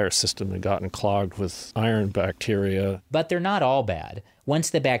entire system had gotten clogged with iron bacteria. But they're not all bad.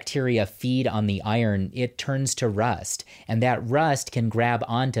 Once the bacteria feed on the iron, it turns to rust, and that rust can grab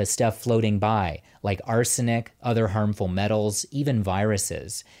onto stuff floating by, like arsenic, other harmful metals, even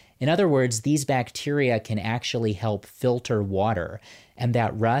viruses. In other words, these bacteria can actually help filter water, and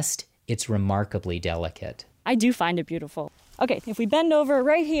that rust, it's remarkably delicate. I do find it beautiful. Okay, if we bend over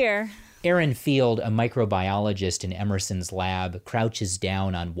right here. Erin Field, a microbiologist in Emerson's lab, crouches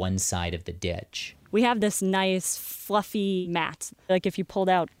down on one side of the ditch. We have this nice fluffy mat. Like if you pulled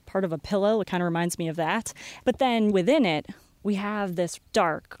out part of a pillow, it kind of reminds me of that. But then within it, we have this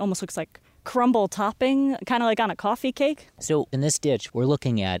dark, almost looks like crumble topping, kind of like on a coffee cake. So in this ditch, we're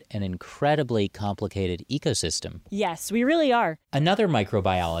looking at an incredibly complicated ecosystem. Yes, we really are. Another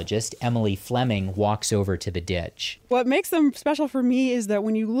microbiologist, Emily Fleming, walks over to the ditch. What makes them special for me is that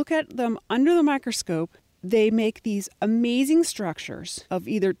when you look at them under the microscope, they make these amazing structures of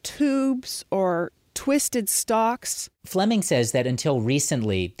either tubes or twisted stalks. Fleming says that until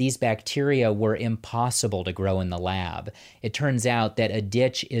recently, these bacteria were impossible to grow in the lab. It turns out that a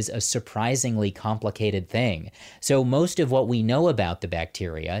ditch is a surprisingly complicated thing. So most of what we know about the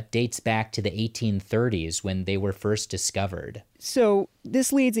bacteria dates back to the 1830s when they were first discovered. So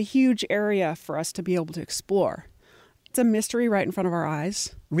this leaves a huge area for us to be able to explore. It's a mystery right in front of our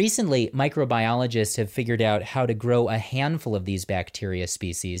eyes. Recently, microbiologists have figured out how to grow a handful of these bacteria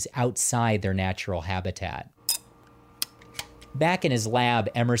species outside their natural habitat. Back in his lab,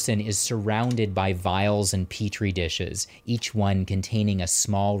 Emerson is surrounded by vials and petri dishes, each one containing a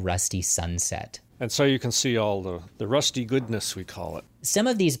small rusty sunset. And so you can see all the rusty goodness, we call it. Some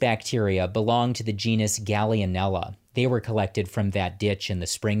of these bacteria belong to the genus Gallionella. They were collected from that ditch in the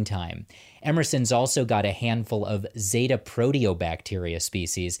springtime. Emerson's also got a handful of Zeta proteobacteria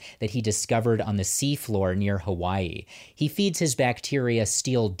species that he discovered on the seafloor near Hawaii. He feeds his bacteria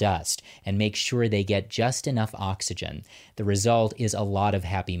steel dust and makes sure they get just enough oxygen. The result is a lot of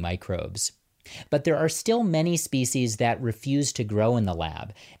happy microbes. But there are still many species that refuse to grow in the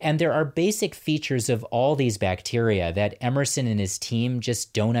lab, and there are basic features of all these bacteria that Emerson and his team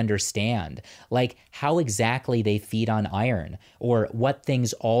just don't understand, like how exactly they feed on iron, or what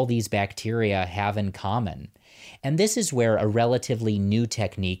things all these bacteria have in common. And this is where a relatively new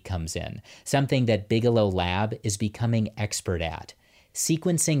technique comes in, something that Bigelow Lab is becoming expert at: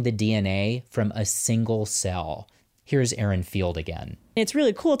 sequencing the DNA from a single cell. Here's Erin Field again. It's a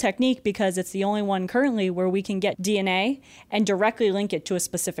really cool technique because it's the only one currently where we can get DNA and directly link it to a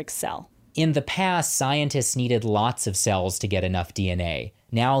specific cell. In the past, scientists needed lots of cells to get enough DNA.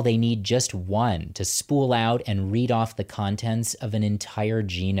 Now they need just one to spool out and read off the contents of an entire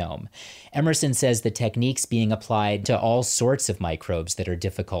genome. Emerson says the technique's being applied to all sorts of microbes that are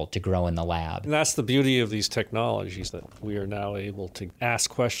difficult to grow in the lab. And that's the beauty of these technologies, that we are now able to ask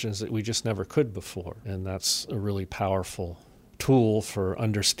questions that we just never could before. And that's a really powerful tool for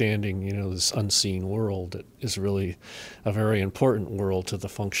understanding, this unseen world that is really a very important world to the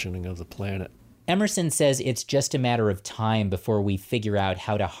functioning of the planet. Emerson says it's just a matter of time before we figure out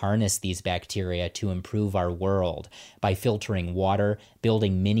how to harness these bacteria to improve our world by filtering water,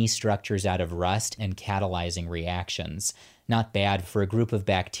 building mini structures out of rust, and catalyzing reactions. Not bad for a group of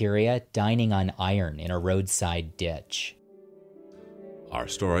bacteria dining on iron in a roadside ditch. Our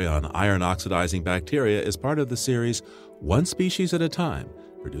story on iron-oxidizing bacteria is part of the series One Species at a Time,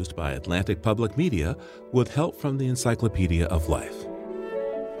 produced by Atlantic Public Media with help from the Encyclopedia of Life.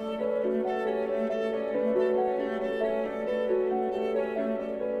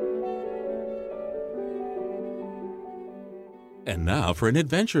 And now for an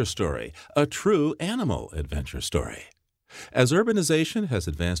adventure story, a true animal adventure story. As urbanization has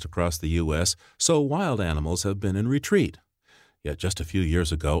advanced across the U.S., so wild animals have been in retreat. Yet just a few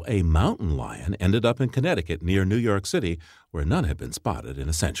years ago, a mountain lion ended up in Connecticut near New York City, where none had been spotted in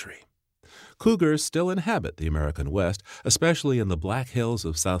a century. Cougars still inhabit the American West, especially in the Black Hills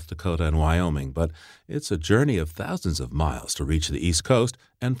of South Dakota and Wyoming, but it's a journey of thousands of miles to reach the East Coast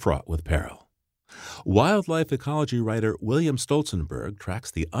and fraught with peril. Wildlife ecology writer William Stolzenberg tracks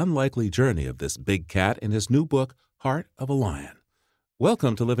the unlikely journey of this big cat in his new book, Heart of a Lion.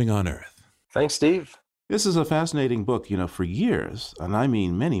 Welcome to Living on Earth. Thanks, Steve. This is a fascinating book. For years, and I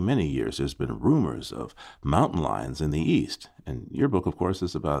mean many, many years, there's been rumors of mountain lions in the East. And your book, of course,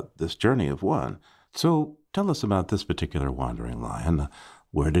 is about this journey of one. So tell us about this particular wandering lion.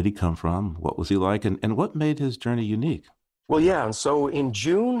 Where did he come from? What was he like? And what made his journey unique? Well, yeah. And so in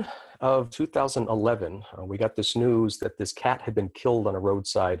June of 2011, we got this news that this cat had been killed on a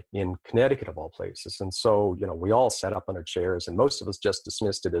roadside in Connecticut, of all places. And so, we all sat up on our chairs, and most of us just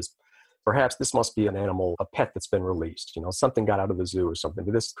dismissed it as perhaps this must be an animal, a pet that's been released. Something got out of the zoo or something.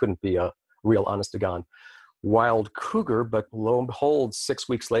 But this couldn't be a real honest-to-God wild cougar. But lo and behold, 6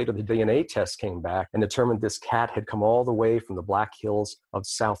 weeks later, the DNA test came back and determined this cat had come all the way from the Black Hills of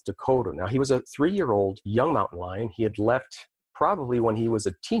South Dakota. Now, he was a 3-year-old young mountain lion. He had left probably when he was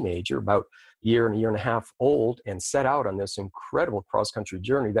a teenager, about a year and a half old, and set out on this incredible cross-country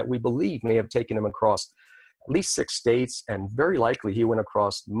journey that we believe may have taken him across at least 6 states, and very likely he went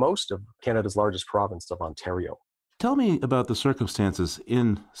across most of Canada's largest province of Ontario. Tell me about the circumstances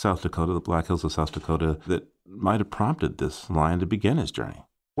in South Dakota, the Black Hills of South Dakota, that might have prompted this lion to begin his journey.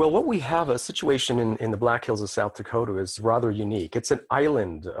 Well, what we have, a situation in the Black Hills of South Dakota, is rather unique. It's an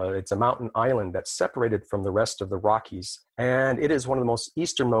island. It's a mountain island that's separated from the rest of the Rockies, and it is one of the most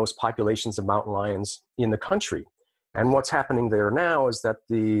easternmost populations of mountain lions in the country. And what's happening there now is that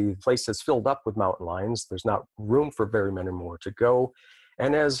the place has filled up with mountain lions. There's not room for very many more to go.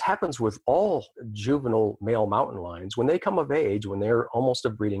 And as happens with all juvenile male mountain lions, when they come of age, when they're almost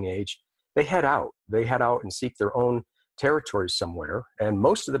of breeding age, they head out. They head out and seek their own territory somewhere. And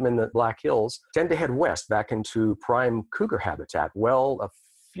most of them in the Black Hills tend to head west back into prime cougar habitat. Well, a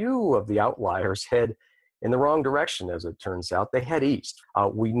few of the outliers head in the wrong direction, as it turns out. They head east.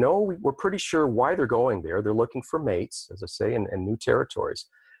 We're pretty sure why they're going there. They're looking for mates, as I say, and new territories.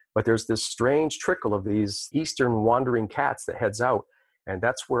 But there's this strange trickle of these eastern wandering cats that heads out. And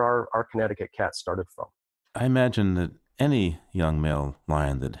that's where our Connecticut cat started from. I imagine that any young male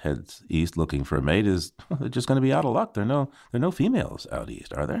lion that heads east looking for a mate is just going to be out of luck. There are no females out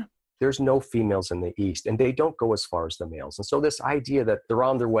east, are there? There's no females in the east, and they don't go as far as the males. And so this idea that they're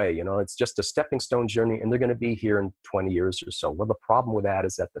on their way, it's just a stepping stone journey, and they're going to be here in 20 years or so. Well, the problem with that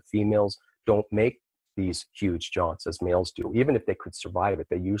is that the females don't make these huge jaunts as males do. Even if they could survive it,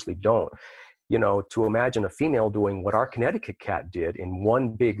 they usually don't. To imagine a female doing what our Connecticut cat did in one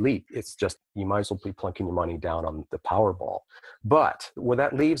big leap, it's just, you might as well be plunking your money down on the Powerball. But what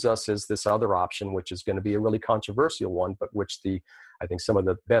that leaves us is this other option, which is going to be a really controversial one, but which I think some of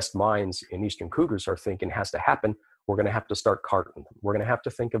the best minds in Eastern Cougars are thinking has to happen. We're going to have to start carting them. We're going to have to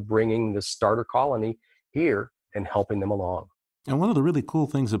think of bringing the starter colony here and helping them along. And one of the really cool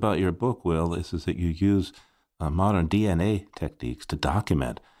things about your book, Will, is that you use modern DNA techniques to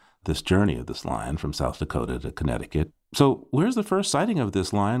document this journey of this lion from South Dakota to Connecticut. So where's the first sighting of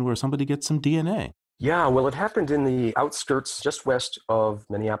this lion where somebody gets some DNA? Yeah, well, it happened in the outskirts just west of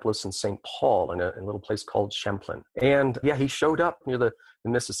Minneapolis and St. Paul in a little place called Champlain. And yeah, he showed up near the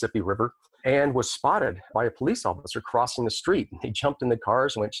Mississippi River and was spotted by a police officer crossing the street. He jumped in the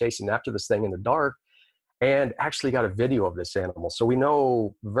cars and went chasing after this thing in the dark and actually got a video of this animal. So we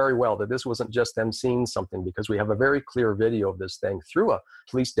know very well that this wasn't just them seeing something, because we have a very clear video of this thing through a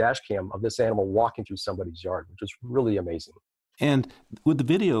police dash cam of this animal walking through somebody's yard, which is really amazing. And with the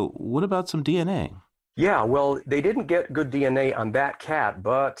video, what about some DNA? Yeah, well, they didn't get good DNA on that cat,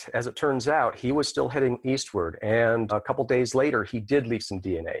 but as it turns out, he was still heading eastward. And a couple days later, he did leave some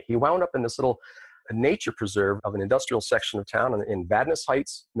DNA. He wound up in this little nature preserve of an industrial section of town in Vadnais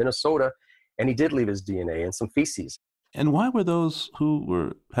Heights, Minnesota, and he did leave his DNA and some feces. And why were those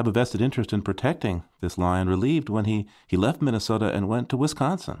who have a vested interest in protecting this lion relieved when he left Minnesota and went to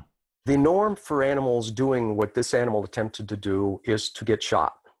Wisconsin? The norm for animals doing what this animal attempted to do is to get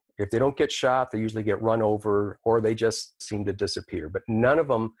shot. If they don't get shot, they usually get run over or they just seem to disappear. But none of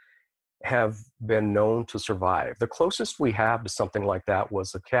them have been known to survive. The closest we have to something like that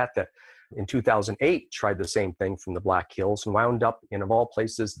was a cat that in 2008 tried the same thing from the Black Hills and wound up in, of all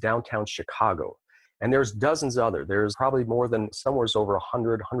places, downtown Chicago. And there's dozens other. There's probably more than somewhere over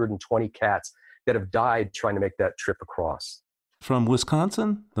 100, 120 cats that have died trying to make that trip across. From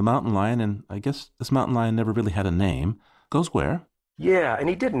Wisconsin, the mountain lion, and I guess this mountain lion never really had a name, goes where? Yeah, and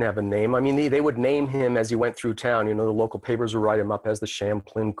he didn't have a name. I mean, they would name him as he went through town. The local papers would write him up as the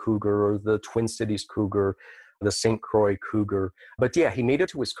Champlain Cougar or the Twin Cities Cougar, the St. Croix Cougar. But yeah, he made it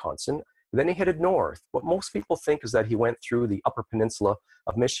to Wisconsin. Then he headed north. What most people think is that he went through the upper peninsula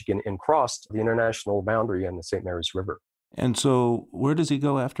of Michigan and crossed the international boundary on the St. Mary's River. And so where does he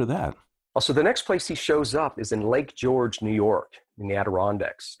go after that? So the next place he shows up is in Lake George, New York, in the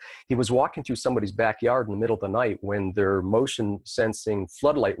Adirondacks. He was walking through somebody's backyard in the middle of the night when their motion sensing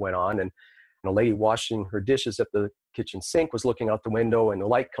floodlight went on, and a lady washing her dishes at the kitchen sink was looking out the window, and the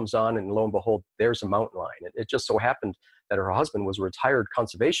light comes on, and lo and behold, there's a mountain lion. It just so happened that her husband was a retired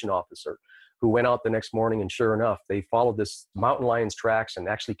conservation officer who went out the next morning, and sure enough, they followed this mountain lion's tracks and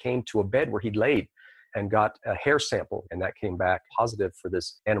actually came to a bed where he'd laid and got a hair sample, and that came back positive for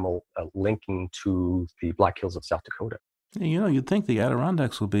this animal linking to the Black Hills of South Dakota. You'd think the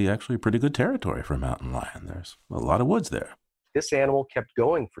Adirondacks will be actually pretty good territory for a mountain lion. There's a lot of woods there. This animal kept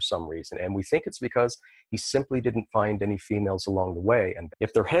going for some reason, and we think it's because he simply didn't find any females along the way. And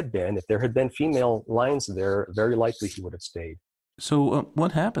if there had been female lions there, very likely he would have stayed. So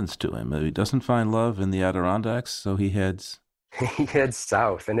what happens to him? He doesn't find love in the Adirondacks, so he heads... He heads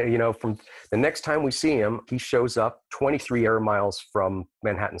south. And, from the next time we see him, he shows up 23 air miles from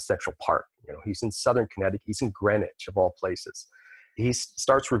Manhattan Central Park. He's in southern Connecticut. He's in Greenwich, of all places. he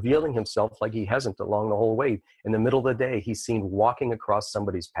starts revealing himself like he hasn't along the whole way. In the middle of the day, he's seen walking across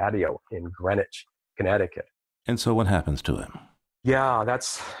somebody's patio in Greenwich, Connecticut. And so what happens to him? Yeah,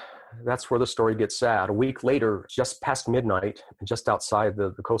 that's where the story gets sad. A week later, just past midnight, just outside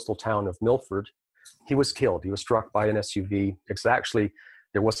the coastal town of Milford, he was killed. He was struck by an SUV. It's actually,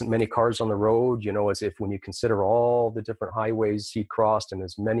 there wasn't many cars on the road, as if when you consider all the different highways he'd crossed and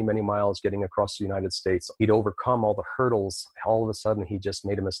his many, many miles getting across the United States, he'd overcome all the hurdles. All of a sudden, he just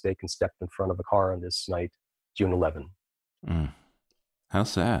made a mistake and stepped in front of a car on this night, June 11. How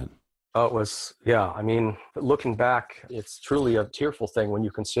sad. Oh, it was, yeah. I mean, looking back, it's truly a tearful thing when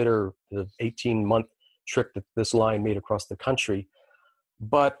you consider the 18-month trip that this line made across the country.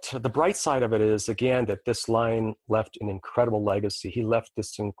 But the bright side of it is, again, that this line left an incredible legacy. He left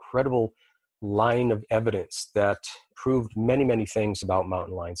this incredible line of evidence that proved many, many things about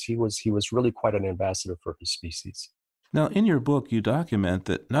mountain lions. He was really quite an ambassador for his species. Now, in your book, you document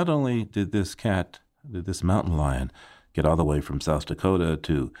that not only did this mountain lion, get all the way from South Dakota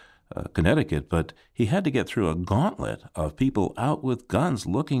to Connecticut, but he had to get through a gauntlet of people out with guns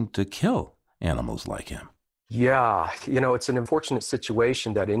looking to kill animals like him. Yeah, it's an unfortunate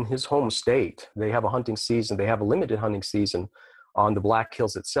situation that in his home state, they have a hunting season. They have a limited hunting season on the Black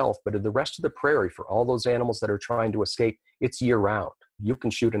Hills itself, but in the rest of the prairie, for all those animals that are trying to escape, it's year-round. You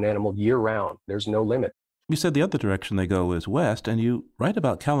can shoot an animal year-round. There's no limit. You said the other direction they go is west, and you write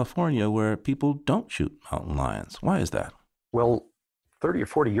about California where people don't shoot mountain lions. Why is that? Well, 30 or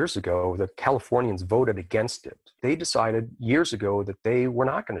 40 years ago, the Californians voted against it. They decided years ago that they were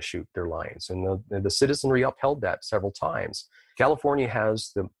not going to shoot their lions, and the citizenry upheld that several times. California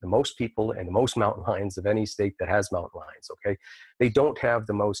has the most people and the most mountain lions of any state that has mountain lions, okay? They don't have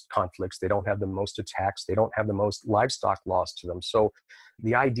the most conflicts. They don't have the most attacks. They don't have the most livestock lost to them. So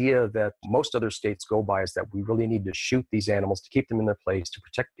the idea that most other states go by is that we really need to shoot these animals to keep them in their place, to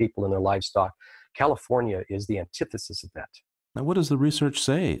protect people and their livestock. California is the antithesis of that. Now, what does the research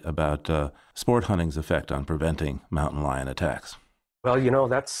say about sport hunting's effect on preventing mountain lion attacks? Well,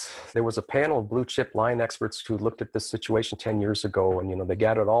 there was a panel of blue chip lion experts who looked at this situation 10 years ago, and, they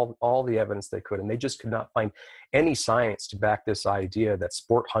gathered all the evidence they could, and they just could not find any science to back this idea that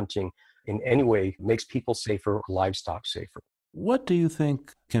sport hunting in any way makes people safer or livestock safer. What do you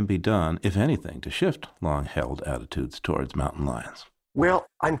think can be done, if anything, to shift long-held attitudes towards mountain lions? Well,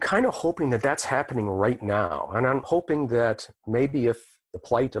 I'm kind of hoping that that's happening right now. And I'm hoping that maybe if the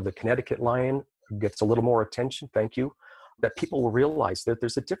plight of the Connecticut lion gets a little more attention, thank you, that people will realize that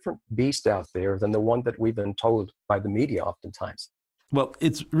there's a different beast out there than the one that we've been told by the media oftentimes. Well,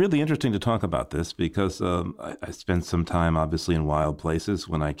 it's really interesting to talk about this because I spend some time, obviously, in wild places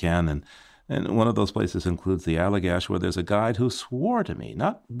when I can. And one of those places includes the Allagash, where there's a guide who swore to me,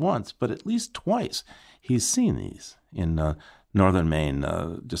 not once, but at least twice, he's seen these in northern Maine,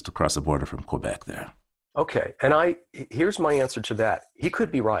 just across the border from Quebec there. Okay, and here's my answer to that. He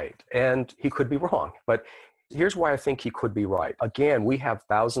could be right, and he could be wrong, but here's why I think he could be right. Again, we have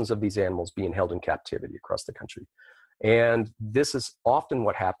thousands of these animals being held in captivity across the country, and this is often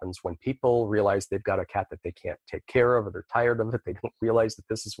what happens when people realize they've got a cat that they can't take care of, or they're tired of it. They don't realize that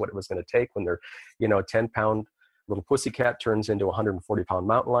this is what it was going to take when they're, a 10-pound little pussycat turns into a 140-pound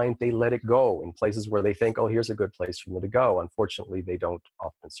mountain lion. They let it go in places where they think, oh, here's a good place for me to go. Unfortunately, they don't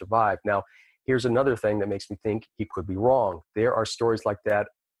often survive. Now, here's another thing that makes me think he could be wrong. There are stories like that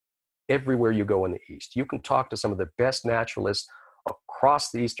everywhere you go in the East. You can talk to some of the best naturalists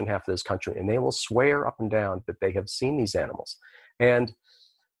across the eastern half of this country, and they will swear up and down that they have seen these animals. And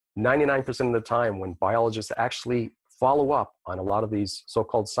 99% of the time, when biologists actually follow up on a lot of these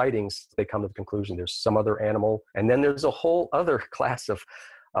so-called sightings, they come to the conclusion there's some other animal. And then there's a whole other class of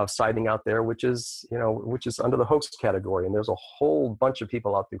sighting out there, which is under the hoax category. And there's a whole bunch of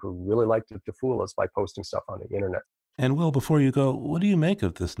people out there who really like to fool us by posting stuff on the internet. And Will, before you go, what do you make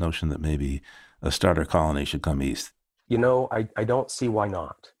of this notion that maybe a starter colony should come east? I don't see why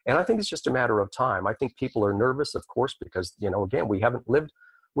not. And I think it's just a matter of time. I think people are nervous, of course, because, again, we haven't lived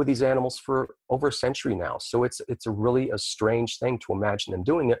with these animals for over a century now. So it's a strange thing to imagine them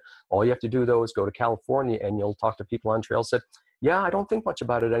doing it. All you have to do, though, is go to California and you'll talk to people on trails that, yeah, I don't think much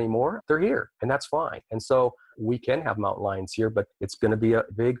about it anymore. They're here, and that's fine. And so we can have mountain lions here, but it's going to be a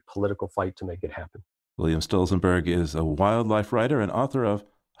big political fight to make it happen. William Stolzenberg is a wildlife writer and author of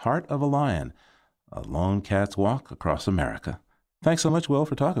Heart of a Lion, A Lone Cat's Walk Across America. Thanks so much, Will,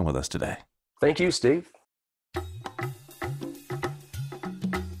 for talking with us today. Thank you, Steve.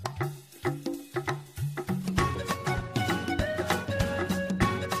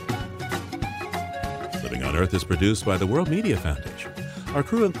 Living on Earth is produced by the World Media Foundation. Our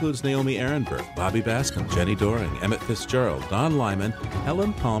crew includes Naomi Ehrenberg, Bobby Bascom, Jenny Doring, Emmett Fitzgerald, Don Lyman,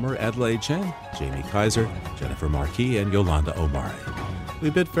 Helen Palmer, Adelaide Chen, Jamie Kaiser, Jennifer Marquis, and Yolanda Omari. We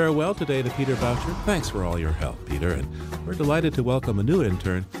bid farewell today to Peter Boucher. Thanks for all your help, Peter, and we're delighted to welcome a new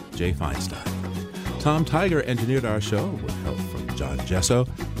intern, Jay Feinstein. Tom Tiger engineered our show with help from John Gesso,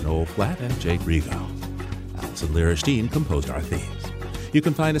 Noel Platt, and Jake Rigo. Alison Lierstein composed our themes. You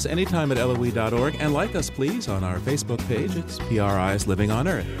can find us anytime at LOE.org, and like us, please, on our Facebook page. It's PRI's Living on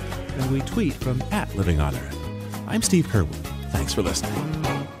Earth, and we tweet from @LivingOnEarth. I'm Steve Curwood. Thanks for listening.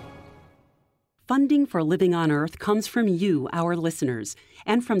 Funding for Living on Earth comes from you, our listeners,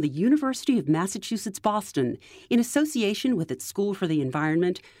 and from the University of Massachusetts Boston, in association with its School for the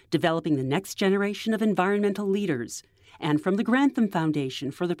Environment, developing the next generation of environmental leaders, and from the Grantham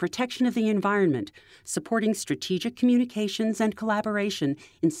Foundation for the Protection of the Environment, supporting strategic communications and collaboration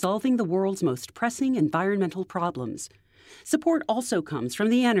in solving the world's most pressing environmental problems. Support also comes from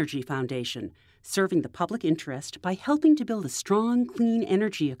the Energy Foundation, serving the public interest by helping to build a strong, clean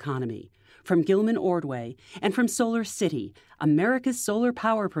energy economy. From Gilman Ordway, and from Solar City, America's solar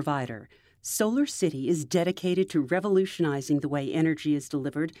power provider. Solar City is dedicated to revolutionizing the way energy is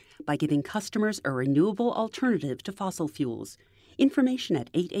delivered by giving customers a renewable alternative to fossil fuels. Information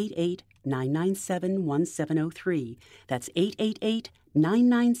at 888-997-1703. That's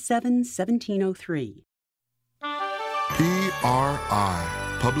 888-997-1703. PRI,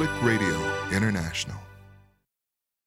 Public Radio International.